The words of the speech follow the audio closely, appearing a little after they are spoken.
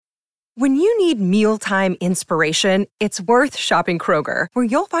When you need mealtime inspiration, it's worth shopping Kroger, where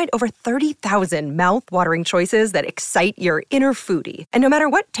you'll find over 30,000 mouth-watering choices that excite your inner foodie. And no matter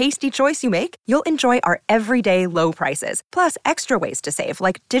what tasty choice you make, you'll enjoy our everyday low prices, plus extra ways to save,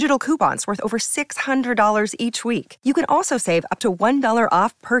 like digital coupons worth over $600 each week. You can also save up to $1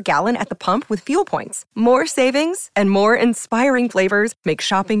 off per gallon at the pump with fuel points. More savings and more inspiring flavors make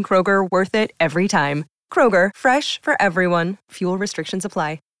shopping Kroger worth it every time. Kroger, fresh for everyone. Fuel restrictions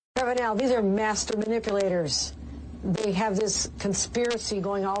apply. Now, these are master manipulators. They have this conspiracy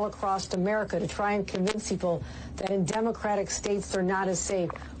going all across America to try and convince people that in democratic states they're not as safe.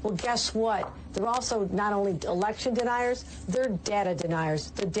 Well, guess what? They're also not only election deniers, they're data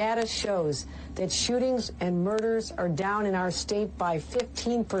deniers. The data shows that shootings and murders are down in our state by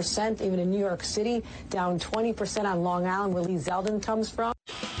 15%, even in New York City, down 20% on Long Island, where Lee Zeldin comes from.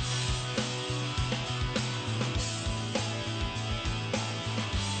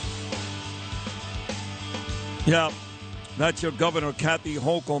 Yeah, that's your Governor Kathy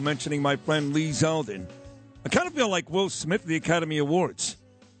Hochul mentioning my friend Lee Zeldin. I kind of feel like Will Smith at the Academy Awards.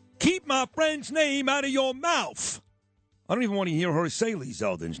 Keep my friend's name out of your mouth. I don't even want to hear her say Lee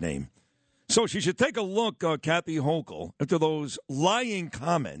Zeldin's name. So she should take a look, Kathy Hochul, into those lying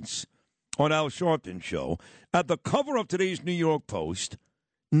comments on Al Sharpton's show. At the cover of today's New York Post,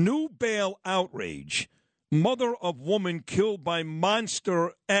 new bail outrage. Mother of woman killed by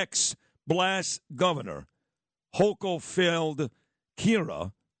monster ex-blast governor. Hochul failed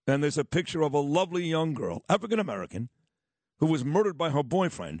Kira, and there's a picture of a lovely young girl, African-American, who was murdered by her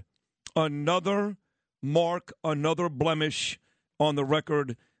boyfriend. Another mark, another blemish on the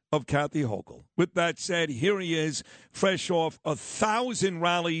record of Kathy Hochul. With that said, here he is, fresh off 1,000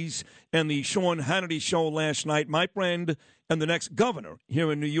 rallies and the Sean Hannity show last night. My friend and the next governor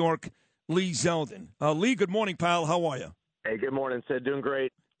here in New York, Lee Zeldin. Lee, good morning, pal. How are you? Hey, good morning, Sid. Doing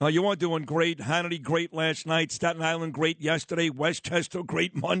great. You are doing great. Hannity, great last night. Staten Island, great yesterday. Westchester,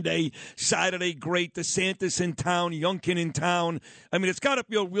 great Monday. Saturday, great. DeSantis in town. Youngkin in town. I mean, it's got to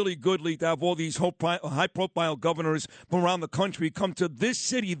feel really good, Lee, to have all these high-profile governors from around the country come to this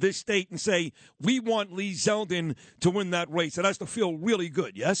city, this state, and say, we want Lee Zeldin to win that race. It has to feel really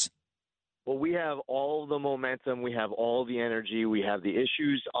good, yes? Well, we have all the momentum. We have all the energy. We have the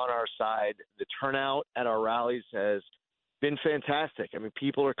issues on our side. The turnout at our rallies has been fantastic. I mean,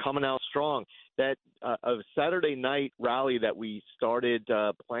 people are coming out strong. That a Saturday night rally that we started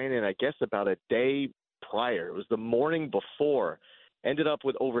planning, I guess, about a day prior. It was the morning before. Ended up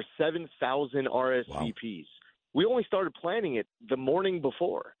with over 7,000 RSVPs. Wow. We only started planning it the morning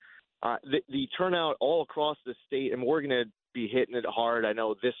before. The turnout all across the state, and we're going to be hitting it hard. I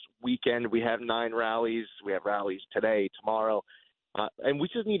know this weekend we have 9 rallies. We have rallies today, tomorrow. And we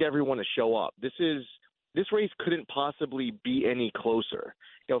just need everyone to show up. This race couldn't possibly be any closer.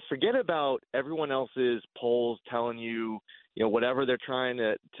 You know, forget about everyone else's polls telling you, you know, whatever they're trying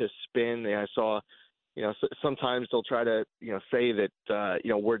to spin. I saw, you know, sometimes they'll try to, you know, say that,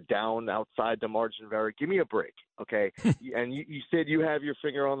 you know, we're down outside the margin of error. Give me a break, okay? And you said you have your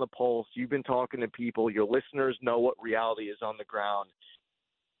finger on the pulse. You've been talking to people. Your listeners know what reality is on the ground.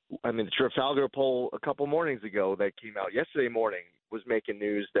 I mean, the Trafalgar poll a couple mornings ago that came out yesterday morning was making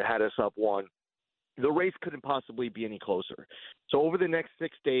news that had us up 1. The race couldn't possibly be any closer. So over the next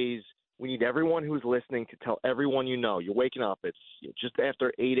 6 days, we need everyone who's listening to tell everyone you know. You're waking up. It's just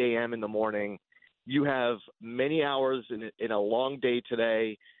after 8 a.m. in the morning. You have many hours in a long day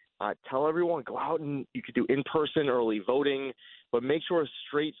today. Tell everyone, go out and you could do in-person early voting, but make sure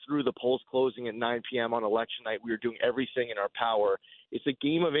straight through the polls closing at 9 p.m. on election night, we are doing everything in our power. It's a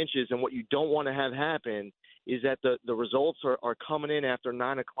game of inches, and what you don't want to have happen is that the results are coming in after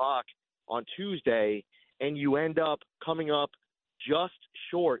 9 o'clock on Tuesday, and you end up coming up just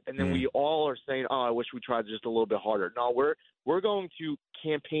short, and then we all are saying, oh, I wish we tried just a little bit harder. No, we're going to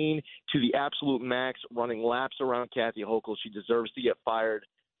campaign to the absolute max, running laps around Kathy Hochul. She deserves to get fired.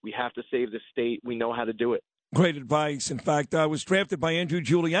 We have to save the state. We know how to do it. Great advice. In fact, I was drafted by Andrew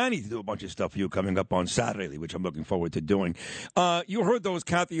Giuliani to do a bunch of stuff for you coming up on Saturday, which I'm looking forward to doing. You heard those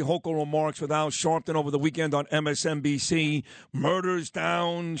Kathy Hochul remarks with Al Sharpton over the weekend on MSNBC. Murders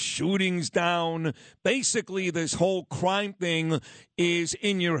down, shootings down. Basically, this whole crime thing is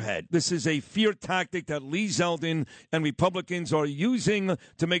in your head. This is a fear tactic that Lee Zeldin and Republicans are using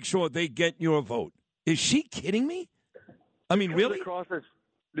to make sure they get your vote. Is she kidding me? I mean, really?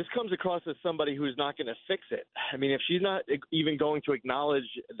 This comes across as somebody who's not going to fix it. I mean, if she's not even going to acknowledge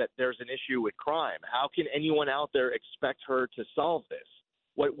that there's an issue with crime, how can anyone out there expect her to solve this?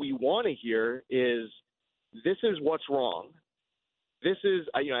 What we want to hear is, this is what's wrong. This is,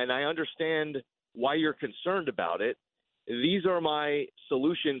 and I understand why you're concerned about it. these are my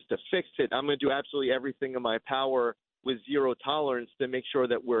solutions to fix it. I'm going to do absolutely everything in my power with zero tolerance to make sure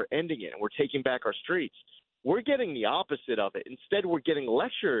that we're ending it and we're taking back our streets. We're getting the opposite of it. Instead, we're getting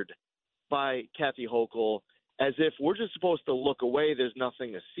lectured by Kathy Hochul as if we're just supposed to look away. There's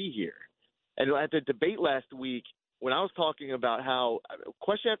nothing to see here. And at the debate last week, when I was talking about how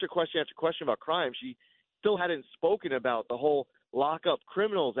question after question after question about crime, she still hadn't spoken about the whole lock up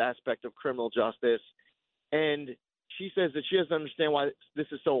criminals aspect of criminal justice. And she says that she doesn't understand why this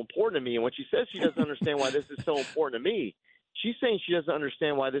is so important to me. And when she says she doesn't understand why this is so important to me, she's saying she doesn't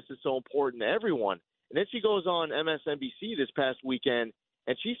understand why this is so important to everyone. And then she goes on MSNBC this past weekend,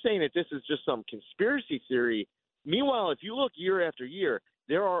 and she's saying that this is just some conspiracy theory. Meanwhile, if you look year after year,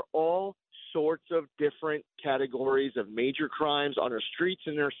 there are all sorts of different categories of major crimes on our streets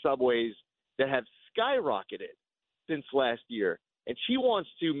and their subways that have skyrocketed since last year. And she wants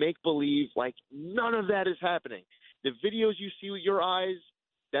to make believe like none of that is happening. The videos you see with your eyes,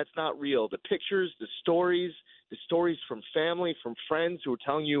 that's not real. The pictures, the stories from family, from friends who are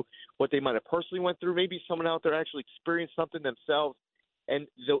telling you what they might have personally went through. Maybe someone out there actually experienced something themselves. And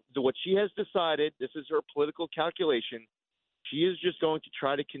what she has decided, this is her political calculation, she is just going to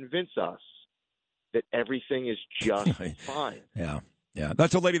try to convince us that everything is just fine. Yeah,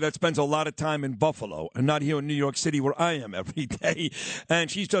 that's a lady that spends a lot of time in Buffalo and not here in New York City where I am every day. And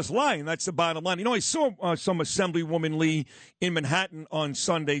she's just lying. That's the bottom line. You know, I saw some Assemblywoman Lee in Manhattan on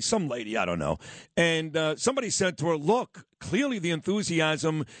Sunday, some lady, I don't know. And somebody said to her, look, clearly the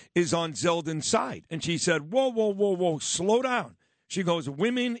enthusiasm is on Zeldin's side. And she said, whoa, slow down. She goes,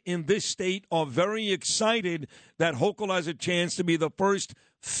 women in this state are very excited that Hochul has a chance to be the first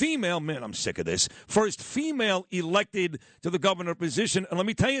female, man, I'm sick of this, first female elected to the governor position. And let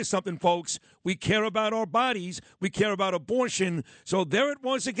me tell you something, folks. We care about our bodies. We care about abortion. So there it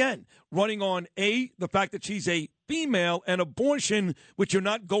was again, running on the fact that she's a female and abortion, which you're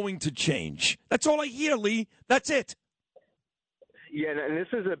not going to change. That's all I hear, Lee. That's it. Yeah, and this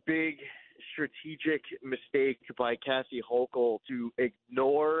is a big strategic mistake by Kathy Hochul to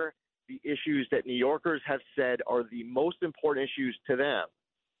ignore the issues that New Yorkers have said are the most important issues to them.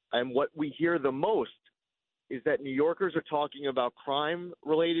 And what we hear the most is that New Yorkers are talking about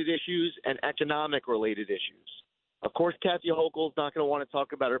crime-related issues and economic-related issues. Of course, Kathy Hochul is not going to want to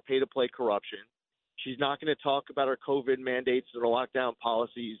talk about her pay-to-play corruption. She's not going to talk about her COVID mandates and her lockdown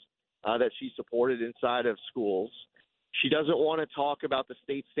policies that she supported inside of schools. She doesn't want to talk about the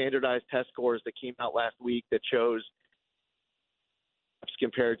state standardized test scores that came out last week that shows,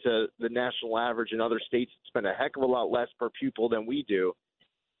 compared to the national average in other states, spend a heck of a lot less per pupil than we do.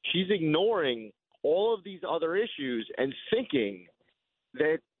 She's ignoring all of these other issues and thinking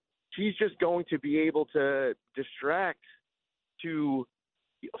that she's just going to be able to distract to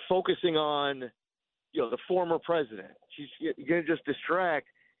focusing on, the former president. She's going to just distract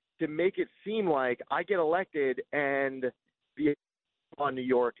to make it seem like I get elected and the on New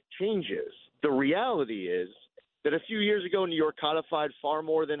York changes. The reality is that a few years ago, New York codified far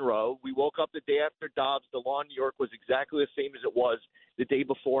more than Roe. We woke up the day after Dobbs. The law in New York was exactly the same as it was the day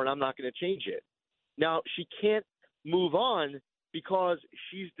before, and I'm not going to change it. Now, she can't move on because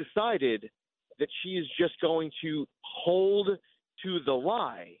she's decided that she is just going to hold to the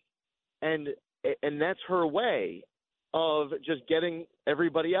lie. And that's her way of just getting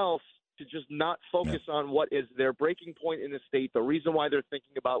everybody else to just not focus on what is their breaking point in the state, the reason why they're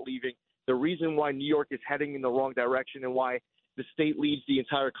thinking about leaving, the reason why New York is heading in the wrong direction, and why the state leads the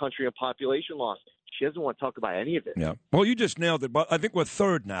entire country in population loss. She doesn't want to talk about any of it. Yeah. Well, you just nailed it. But I think we're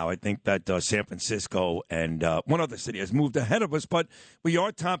third now. I think that San Francisco and one other city has moved ahead of us. But we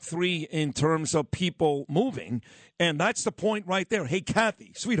are top three in terms of people moving. And that's the point right there. Hey,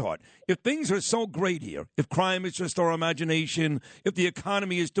 Kathy, sweetheart, if things are so great here, if crime is just our imagination, if the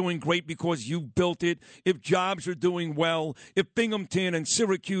economy is doing great because you built it, if jobs are doing well, if Binghamton and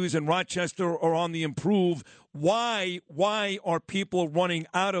Syracuse and Rochester are on the improve, why are people running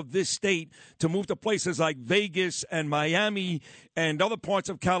out of this state to move to places like Vegas and Miami and other parts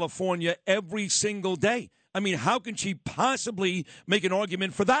of California every single day? I mean, how can she possibly make an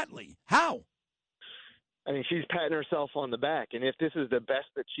argument for that, Lee? How? I mean, she's patting herself on the back. And if this is the best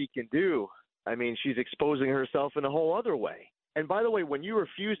that she can do, I mean, she's exposing herself in a whole other way. And by the way, when you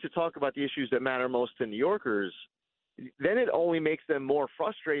refuse to talk about the issues that matter most to New Yorkers, then it only makes them more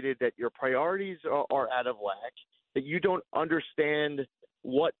frustrated that your priorities are out of whack, that you don't understand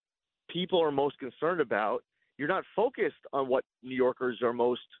what people are most concerned about. You're not focused on what New Yorkers are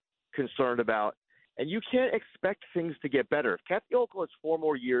most concerned about. And you can't expect things to get better. If Kathy Hochul has 4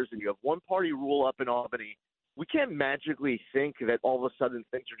 more years and you have one-party rule up in Albany, we can't magically think that all of a sudden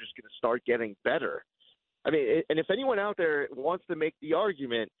things are just going to start getting better. I mean, and if anyone out there wants to make the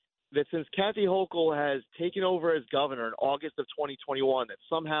argument that since Kathy Hochul has taken over as governor in August of 2021, that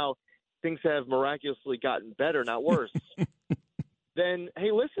somehow things have miraculously gotten better, not worse, then,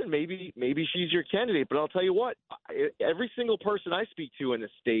 hey, listen, maybe she's your candidate. But I'll tell you what, every single person I speak to in the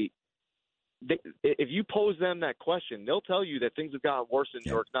state, if you pose them that question, they'll tell you that things have gotten worse in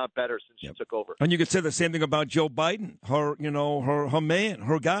New York, not better since she took over. And you could say the same thing about Joe Biden, her man,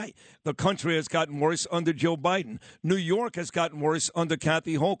 her guy. The country has gotten worse under Joe Biden. New York has gotten worse under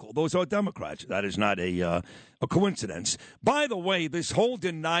Kathy Hochul. Those are Democrats. That is not a coincidence. By the way, this whole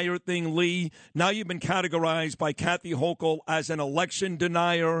denier thing, Lee, now you've been categorized by Kathy Hochul as an election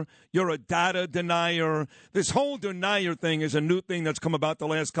denier. You're a data denier. This whole denier thing is a new thing that's come about the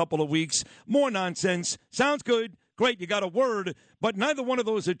last couple of weeks. More nonsense. Sounds good. Great, you got a word, but neither one of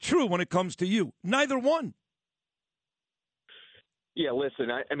those are true when it comes to you. Neither one. Yeah, listen,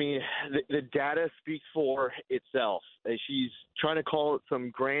 I mean, the data speaks for itself. She's trying to call it some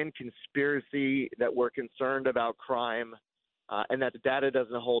grand conspiracy that we're concerned about crime and that the data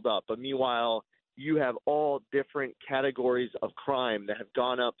doesn't hold up. But meanwhile, you have all different categories of crime that have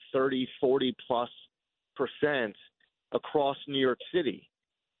gone up 30, 40+% across New York City.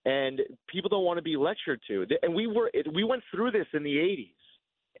 And people don't want to be lectured to. And we went through this in the 80s,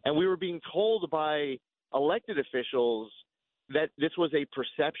 and we were being told by elected officials that this was a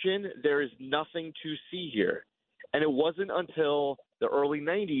perception. There is nothing to see here. And it wasn't until the early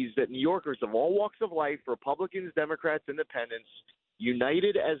 90s that New Yorkers of all walks of life, Republicans, Democrats, Independents,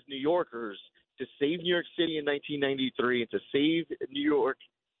 united as New Yorkers to save New York City in 1993 and to save New York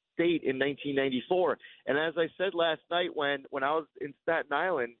State in 1994. And as I said last night when I was in Staten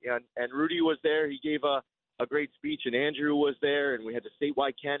Island and Rudy was there, he gave a great speech, and Andrew was there, and we had the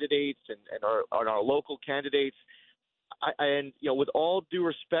statewide candidates and our local candidates. And with all due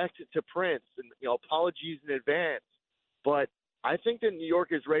respect to Prince, and apologies in advance, but I think that New York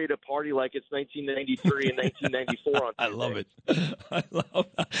is ready to party like it's 1993 and 1994 on Tuesday. I love it. I love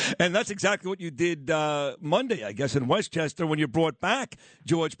that. And that's exactly what you did Monday, I guess, in Westchester when you brought back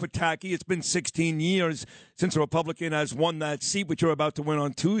George Pataki. It's been 16 years since a Republican has won that seat, which you're about to win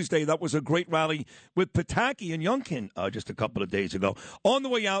on Tuesday. That was a great rally with Pataki and Youngkin just a couple of days ago. On the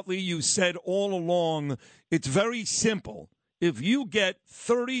way out, Lee, you said all along it's very simple. If you get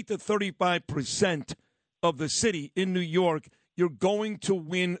 30 to 35% of the city in New York, you're going to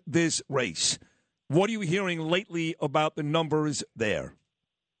win this race. What are you hearing lately about the numbers there?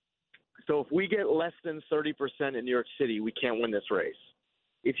 So if we get less than 30% in New York City, we can't win this race.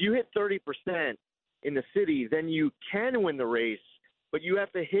 If you hit 30% in the city, then you can win the race, but you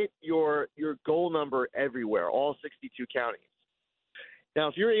have to hit your goal number everywhere, all 62 counties. Now,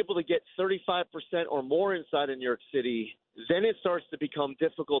 if you're able to get 35% or more inside of New York City, then it starts to become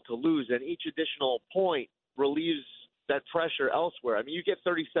difficult to lose, and each additional point relieves that pressure elsewhere. I mean, you get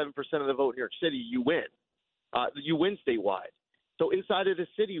 37% of the vote in New York City, you win. You win statewide. So inside of the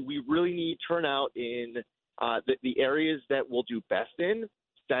city, we really need turnout in the areas that we'll do best in: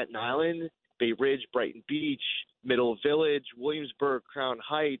 Staten Island, Bay Ridge, Brighton Beach, Middle Village, Williamsburg, Crown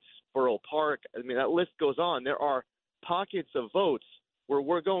Heights, Borough Park. I mean, that list goes on. There are pockets of votes where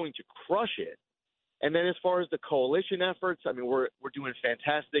we're going to crush it. And then as far as the coalition efforts, I mean, we're doing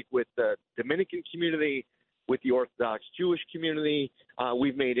fantastic with the Dominican community, with the Orthodox Jewish community.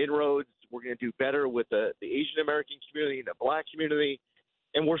 We've made inroads. We're going to do better with the Asian American community and the Black community.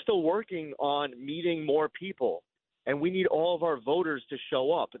 And we're still working on meeting more people. And we need all of our voters to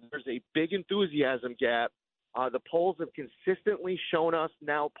show up. And there's a big enthusiasm gap. The polls have consistently shown us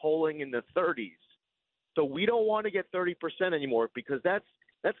now polling in the 30s. So we don't want to get 30% anymore, because that's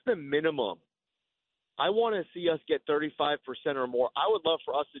the minimum. I want to see us get 35% or more. I would love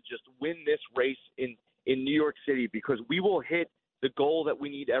for us to just win this race in New York City, because we will hit the goal that we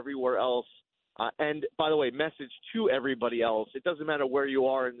need everywhere else. And by the way, message to everybody else, it doesn't matter where you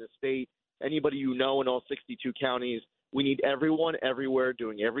are in the state, anybody you know in all 62 counties, we need everyone everywhere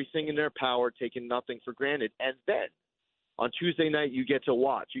doing everything in their power, taking nothing for granted. And then on Tuesday night, you get to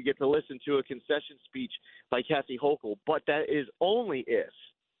watch. You get to listen to a concession speech by Kathy Hochul. But that is only if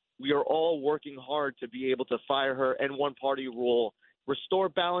we are all working hard to be able to fire her and one-party rule, restore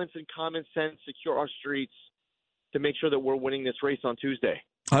balance and common sense, secure our streets, to make sure that we're winning this race on Tuesday.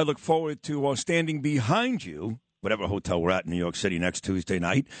 I look forward to standing behind you, whatever hotel we're at in New York City next Tuesday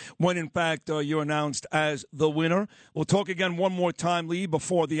night, when, in fact, you're announced as the winner. We'll talk again one more time, Lee,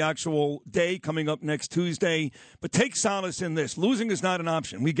 before the actual day coming up next Tuesday. But take solace in this. Losing is not an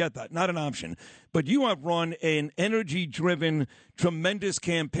option. We get that. Not an option. But you have run an energy-driven, tremendous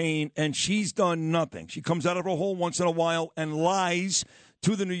campaign, and she's done nothing. She comes out of her hole once in a while and lies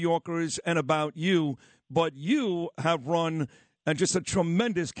to the New Yorkers and about you. but you have run just a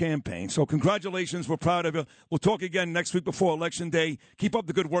tremendous campaign. So congratulations. We're proud of you. We'll talk again next week before Election Day. Keep up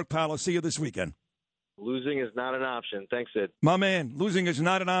the good work, pal. I'll see you this weekend. Losing is not an option. Thanks, Sid. My man, losing is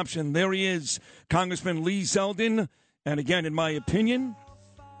not an option. There he is, Congressman Lee Zeldin. And again, in my opinion,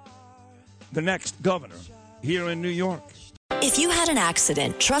 the next governor here in New York. If you had an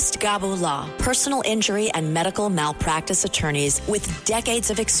accident, trust Gabo Law, personal injury and medical malpractice attorneys with decades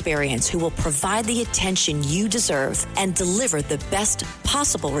of experience who will provide the attention you deserve and deliver the best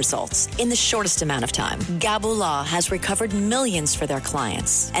possible results in the shortest amount of time. Gabo Law has recovered millions for their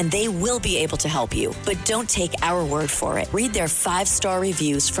clients, and they will be able to help you. But don't take our word for it. Read their 5-star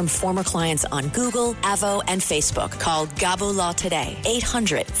reviews from former clients on Google, Avo, and Facebook. Call Gabo Law today,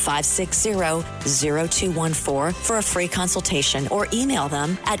 800-560-0214 for a free consultation, or email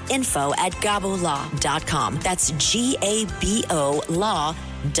them at info@gabolaw.com. That's GABO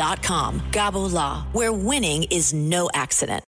law.com. Gabo Law, where winning is no accident.